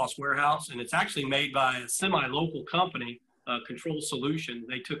Nitrophos warehouse, and it's actually made by a semi-local company, Control Solutions.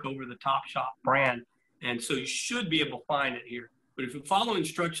 They took over the Top Shot brand, and so you should be able to find it here. But if you follow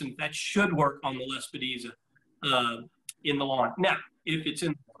instructions, that should work on the Lespedeza in the lawn. Now, if it's in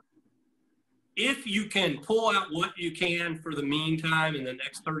the lawn, if you can pull out what you can for the meantime in the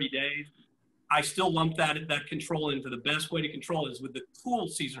next 30 days, I still lump that control into the best way to control is with the cool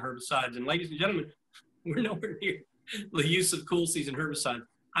season herbicides. And ladies and gentlemen, we're nowhere near the use of cool season herbicides.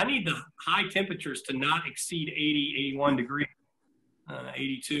 I need the high temperatures to not exceed 80, 81 degrees,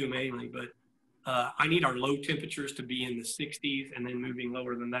 82 mainly, but I need our low temperatures to be in the 60s and then moving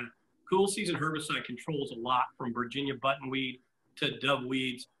lower than that. Cool season herbicide controls a lot from Virginia buttonweed to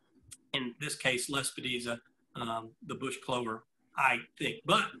doveweeds, in this case, Lespedeza, the bush clover, I think.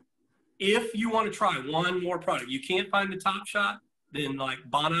 But if you want to try one more product, you can't find the Top Shot, then like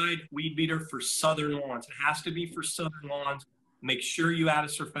Bonide weed beater for southern lawns. It has to be for southern lawns. Make sure you add a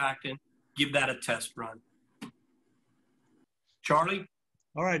surfactant. Give that a test run. Charlie?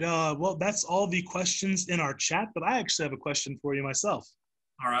 All right. Well, that's all the questions in our chat, but I actually have a question for you myself.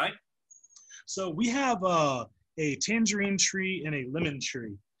 All right. So we have a tangerine tree and a lemon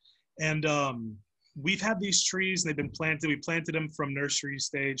tree. And we've had these trees, and they've been planted. We planted them from nursery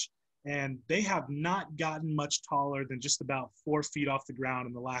stage, and they have not gotten much taller than just about 4 feet off the ground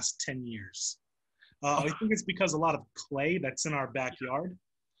in the last 10 years. I think it's because a lot of clay that's in our backyard.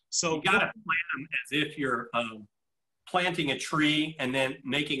 So you got to plant them as if you're planting a tree and then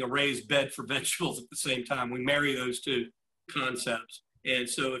making a raised bed for vegetables at the same time. We marry those two concepts. And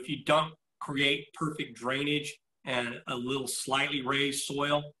so if you don't create perfect drainage and a little slightly raised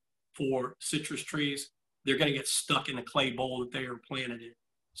soil for citrus trees, they're going to get stuck in the clay bowl that they are planted in.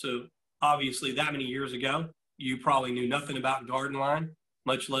 So obviously that many years ago, you probably knew nothing about garden line,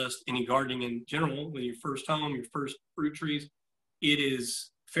 much less any gardening in general. With your first home, your first fruit trees, it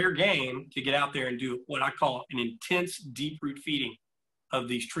is fair game to get out there and do what I call an intense deep root feeding of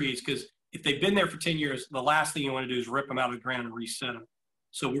these trees. Because if they've been there for 10 years, the last thing you want to do is rip them out of the ground and reset them.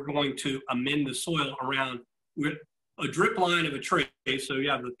 So we're going to amend the soil around with a drip line of a tree. So you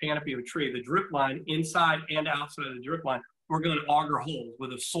have the canopy of a tree, the drip line inside and outside of the drip line. We're going to auger holes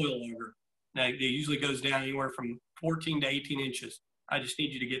with a soil auger. Now, it usually goes down anywhere from 14 to 18 inches. I just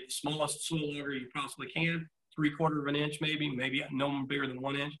need you to get the smallest soil auger you possibly can, 3/4 of an inch maybe no more bigger than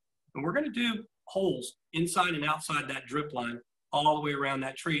 1 inch. And we're going to do holes inside and outside that drip line all the way around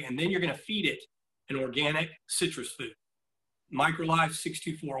that tree. And then you're going to feed it an organic citrus food. MicroLife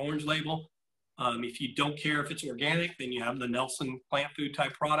 624 orange label. If you don't care if it's organic, then you have the Nelson plant food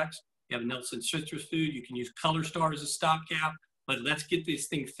type products. You have Nelson citrus food. You can use Color Star as a stopgap. But let's get this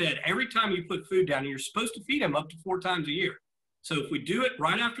thing fed. Every time you put food down, you're supposed to feed them up to 4 times a year. So if we do it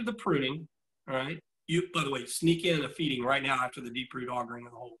right after the pruning, all right, you, by the way, sneak in a feeding right now after the deep root augering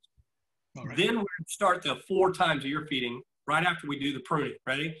of the holes. All right. Then we're going to start the 4 times a year feeding right after we do the pruning,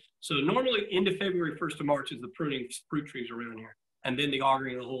 ready? So normally end of February, 1st of March is the pruning fruit trees around here. And then the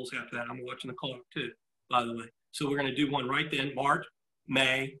augering of the holes after that. I'm watching the clock too, by the way. So we're going to do one right then, March,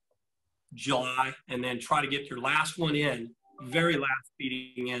 May, July, and then try to get your last one in, very last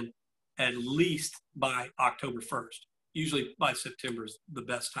feeding in, at least by October 1st. Usually by September is the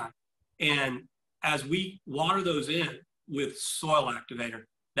best time. And as we water those in with soil activator,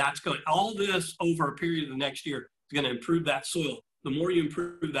 that's going, all this over a period of the next year is going to improve that soil. The more you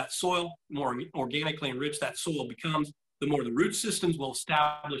improve that soil, the more organically enriched that soil becomes, the more the root systems will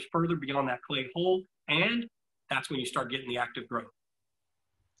establish further beyond that clay hole. And that's when you start getting the active growth.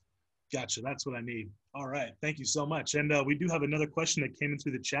 Gotcha. That's what I need. All right. Thank you so much. And we do have another question that came in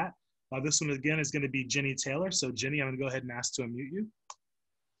through the chat. This one, again, is going to be Jenny Taylor. So, Jenny, I'm going to go ahead and ask to unmute you.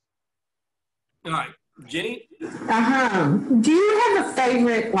 All right. Jenny? Do you have a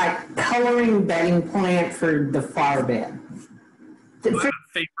favorite, like, coloring bedding plant for the flower bed? My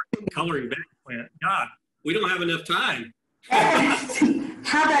favorite coloring bedding plant? God, we don't have enough time.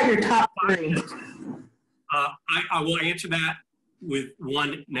 How about your top three? I will answer that with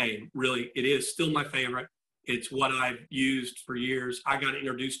one name, really. It is still my favorite. It's what I've used for years. I got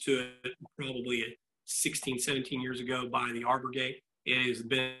introduced to it probably 16, 17 years ago by the Arbor Gate. It has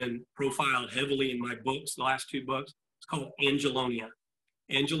been profiled heavily in my books, the last 2 books. It's called Angelonia.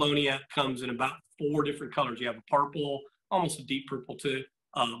 Angelonia comes in about 4 different colors. You have a purple, almost a deep purple too,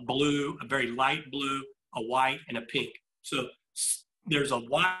 blue, a very light blue, a white, and a pink. So there's a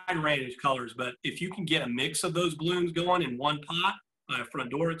wide range of colors, but if you can get a mix of those blooms going in one pot by a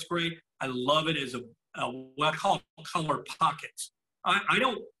front door, it's great. I love it as what I call color pockets. I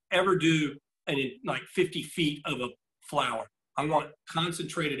don't ever do like 50 feet of a flower. I want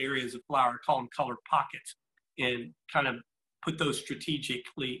concentrated areas of flower, I call them color pockets, and kind of put those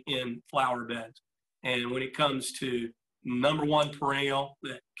strategically in flower beds. And when it comes to #1 perennial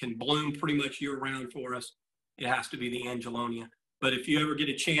that can bloom pretty much year round for us, it has to be the Angelonia. But if you ever get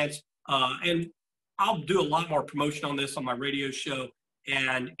a chance, and I'll do a lot more promotion on this on my radio show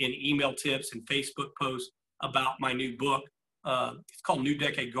and in email tips and Facebook posts about my new book. It's called New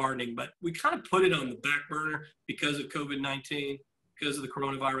Decade Gardening, but we kind of put it on the back burner because of COVID-19, because of the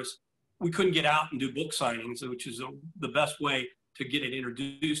coronavirus. We couldn't get out and do book signings, which is the best way to get it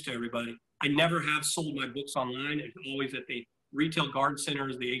introduced to everybody. I never have sold my books online. It's always at the retail garden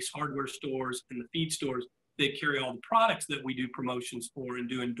centers, the Ace Hardware stores, and the feed stores. They carry all the products that we do promotions for and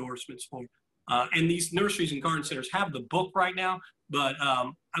do endorsements for. And these nurseries and garden centers have the book right now, but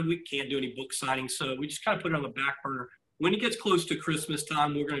we can't do any book signings, so we just kind of put it on the back burner. When it gets close to Christmas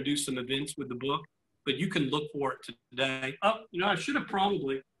time, we're going to do some events with the book, but you can look for it today. Oh, you know, I should have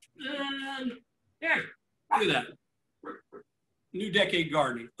probably, there, look at that. New Decade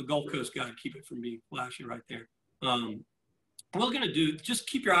Gardening, the Gulf Coast Guide. Keep it from being flashy right there. We're going to do, just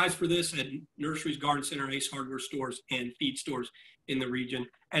keep your eyes for this at nurseries, garden center, Ace Hardware stores, and feed stores in the region.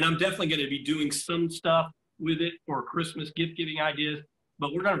 And I'm definitely going to be doing some stuff with it for Christmas gift giving ideas,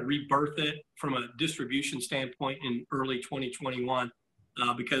 but we're going to rebirth it from a distribution standpoint in early 2021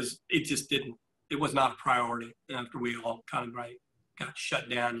 because it just didn't, it was not a priority after we all kind of got shut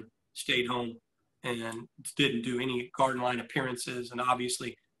down and stayed home and didn't do any garden line appearances and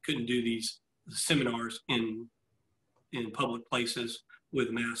obviously couldn't do these seminars in public places with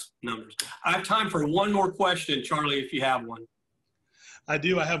mass numbers. I have time for one more question, Charlie, if you have one. I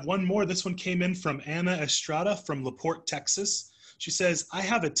do. I have one more. This one came in from Anna Estrada from LaPorte, Texas. She says, I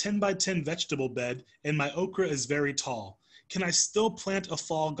have a 10 by 10 vegetable bed and my okra is very tall. Can I still plant a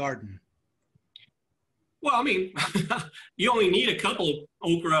fall garden? Well, I mean, you only need a couple of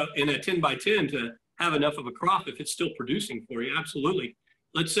okra in a 10 by 10 to have enough of a crop if it's still producing for you. Absolutely.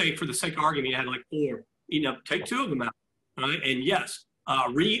 Let's say for the sake of argument, you had like 4, take 2 of them out. All right. And yes,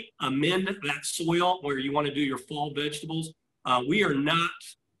 re-amend that soil where you want to do your fall vegetables. We are not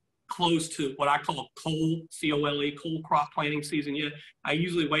close to what I call C-O-L-E, cold crop planting season yet. I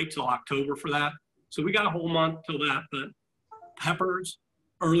usually wait till October for that. So we got a whole month till that, but peppers,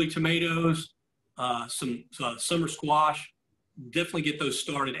 early tomatoes, some summer squash, definitely get those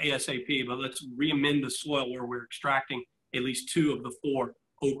started ASAP, but let's re-amend the soil where we're extracting at least 2 of the 4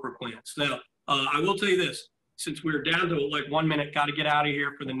 okra plants. Now, I will tell you this, since we're down to like 1 minute, got to get out of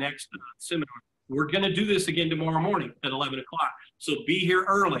here for the next seminar. We're going to do this again tomorrow morning at 11 o'clock. So be here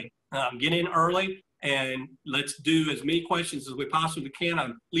early, get in early, and let's do as many questions as we possibly can.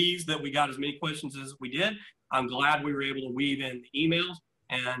 I'm pleased that we got as many questions as we did. I'm glad we were able to weave in the emails.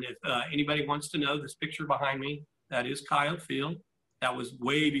 And if anybody wants to know, this picture behind me, that is Kyle Field. That was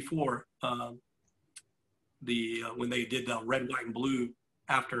way before when they did the red, white, and blue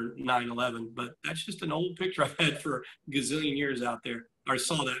after 9/11. But that's just an old picture I've had for a gazillion years out there. I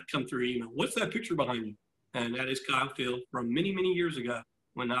saw that come through email. What's that picture behind you? And that is Kyle Field from many, many years ago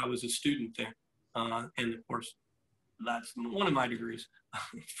when I was a student there. And of course, that's one of my degrees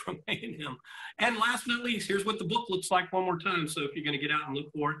from A&M. And last but not least, here's what the book looks like one more time. So if you're going to get out and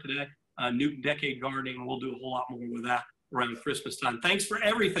look for it today, New Decade Gardening, we'll do a whole lot more with that around Christmas time. Thanks for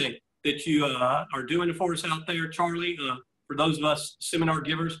everything that you are doing for us out there, Charlie. For those of us seminar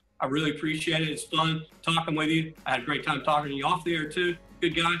givers, I really appreciate it. It's fun talking with you. I had a great time talking to you off the air too.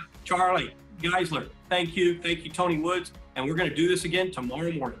 Good guy. Charlie Geisler, thank you. Thank you, Tony Woods. And we're going to do this again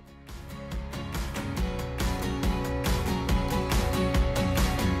tomorrow morning.